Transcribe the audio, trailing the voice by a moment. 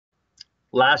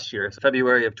last year,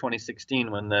 February of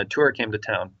 2016, when the tour came to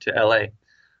town to LA,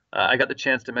 I got the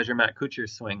chance to measure Matt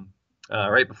Kuchar's swing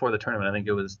right before the tournament. I think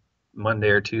it was Monday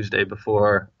or Tuesday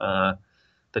before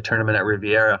the tournament at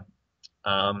Riviera.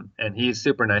 And he's a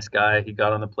super nice guy. He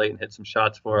got on the plate and hit some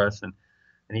shots for us. And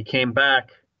he came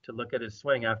back to look at his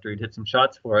swing after he'd hit some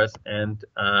shots for us. And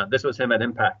this was him at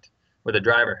impact with a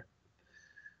driver.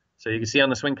 So you can see on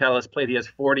the Swing Catalyst plate, he has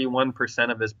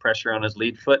 41% of his pressure on his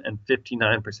lead foot and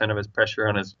 59% of his pressure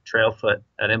on his trail foot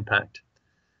at impact.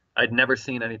 I'd never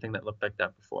seen anything that looked like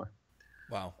that before.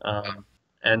 Wow.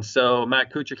 And so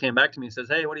Matt Kuchar came back to me and says,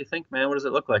 "Hey, what do you think, man? What does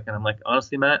it look like?" And I'm like,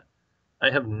 "Honestly, Matt, I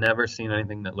have never seen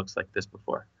anything that looks like this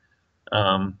before."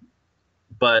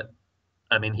 But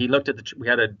I mean, he looked at we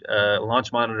had a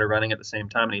launch monitor running at the same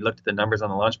time, and he looked at the numbers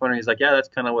on the launch monitor. He's like, "Yeah, that's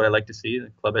kind of what I like to see.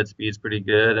 The club head speed is pretty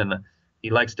good, and he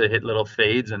likes to hit little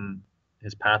fades, and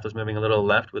his path was moving a little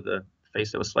left with the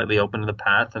face that was slightly open to the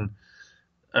path." And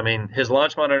I mean, his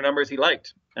launch monitor numbers he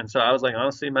liked. And so I was like,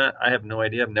 "Honestly, Matt, I have no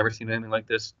idea. I've never seen anything like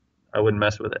this. I wouldn't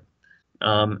mess with it."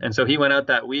 And so he went out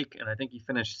that week, and I think he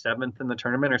finished 7th in the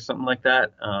tournament or something like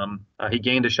that. He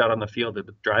gained a shot on the field with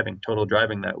total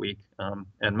driving that week.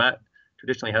 And Matt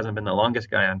traditionally hasn't been the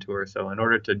longest guy on tour. So in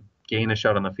order to gain a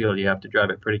shot on the field, you have to drive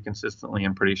it pretty consistently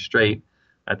and pretty straight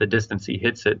at the distance he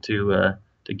hits it to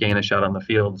gain a shot on the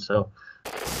field.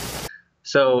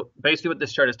 So basically what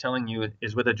this chart is telling you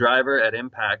is with a driver at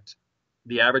impact,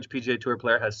 the average PGA Tour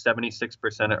player has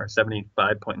 76% or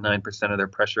 75.9% of their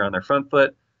pressure on their front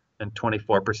foot and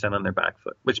 24% on their back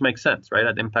foot, which makes sense, right?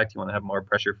 At impact, you want to have more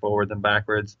pressure forward than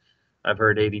backwards. I've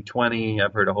heard 80-20.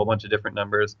 I've heard a whole bunch of different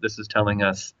numbers. This is telling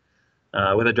us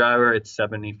with a driver, it's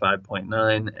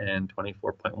 75.9 and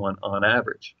 24.1 on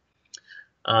average.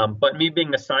 But me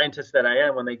being the scientist that I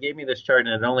am, when they gave me this chart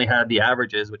and it only had the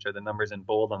averages, which are the numbers in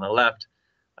bold on the left,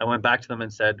 I went back to them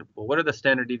and said, well, what are the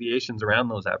standard deviations around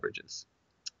those averages?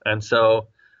 And so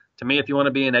to me, if you want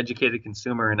to be an educated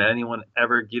consumer and anyone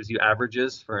ever gives you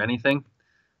averages for anything,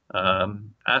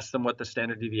 ask them what the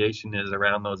standard deviation is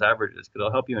around those averages, because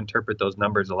it'll help you interpret those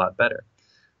numbers a lot better.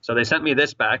 So they sent me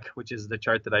this back, which is the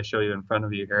chart that I show you in front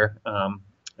of you here.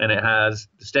 And it has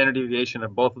the standard deviation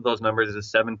of both of those numbers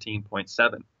is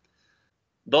 17.7.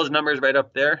 Those numbers right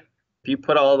up there, if you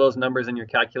put all those numbers in your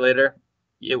calculator,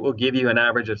 it will give you an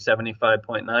average of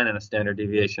 75.9 and a standard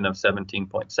deviation of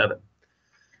 17.7.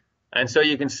 And so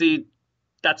you can see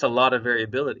that's a lot of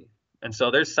variability. And so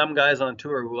there's some guys on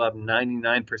tour who have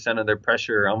 99% of their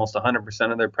pressure, almost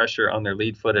 100% of their pressure on their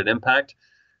lead foot at impact.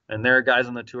 And there are guys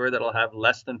on the tour that'll have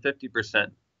less than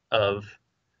 50% of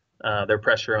their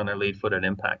pressure on their lead foot at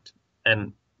impact.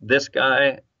 And this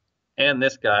guy and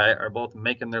this guy are both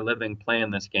making their living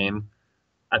playing this game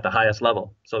at the highest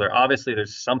level. So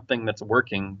there's something that's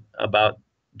working about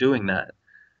doing that.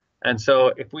 And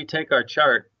so if we take our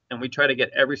chart and we try to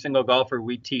get every single golfer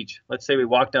we teach, let's say we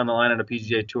walk down the line at a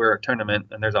PGA Tour tournament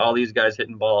and there's all these guys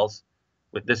hitting balls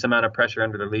with this amount of pressure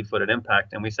under their lead foot at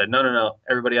impact, and we said, no,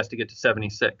 everybody has to get to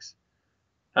 76.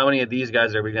 How many of these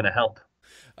guys are we going to help?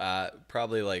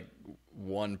 Probably like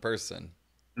one person.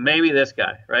 Maybe this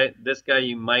guy, right? This guy,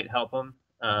 you might help him.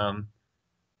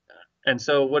 And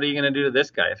so what are you going to do to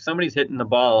this guy? If somebody's hitting the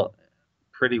ball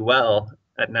pretty well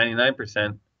at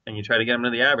 99% and you try to get him to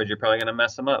the average, you're probably going to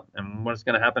mess him up. And what's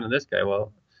going to happen to this guy?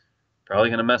 Well, probably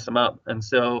going to mess him up. And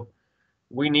so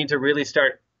we need to really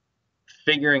start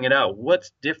figuring it out.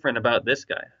 What's different about this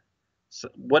guy? So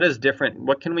what is different?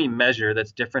 What can we measure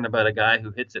that's different about a guy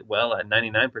who hits it well at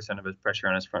 99% of his pressure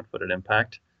on his front foot at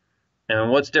impact?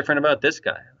 And what's different about this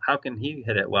guy? How can he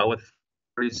hit it well with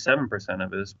 37%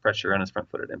 of his pressure on his front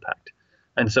foot at impact?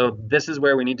 And so this is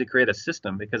where we need to create a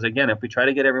system, because again, if we try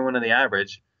to get everyone to the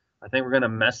average, I think we're going to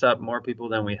mess up more people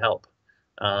than we help.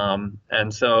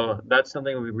 And so that's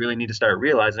something we really need to start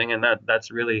realizing. And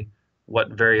that's really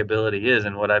what variability is.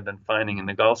 And what I've been finding in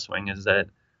the golf swing is that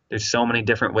there's so many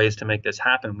different ways to make this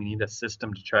happen. We need a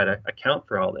system to try to account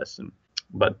for all this.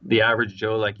 But the average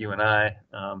Joe like you and I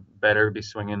better be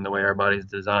swinging the way our body's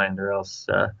designed, or else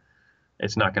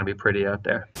it's not going to be pretty out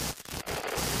there.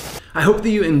 I hope that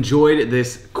you enjoyed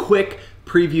this quick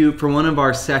preview for one of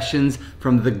our sessions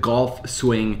from the Golf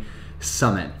Swing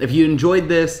Summit. If you enjoyed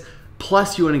this,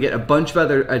 plus you want to get a bunch of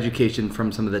other education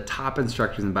from some of the top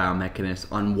instructors and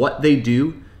biomechanists on what they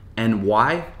do and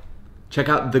why, check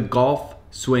out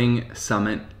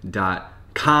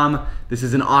thegolfswingsummit.com. This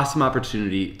is an awesome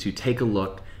opportunity to take a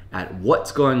look at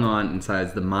what's going on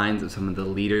inside the minds of some of the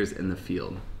leaders in the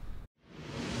field.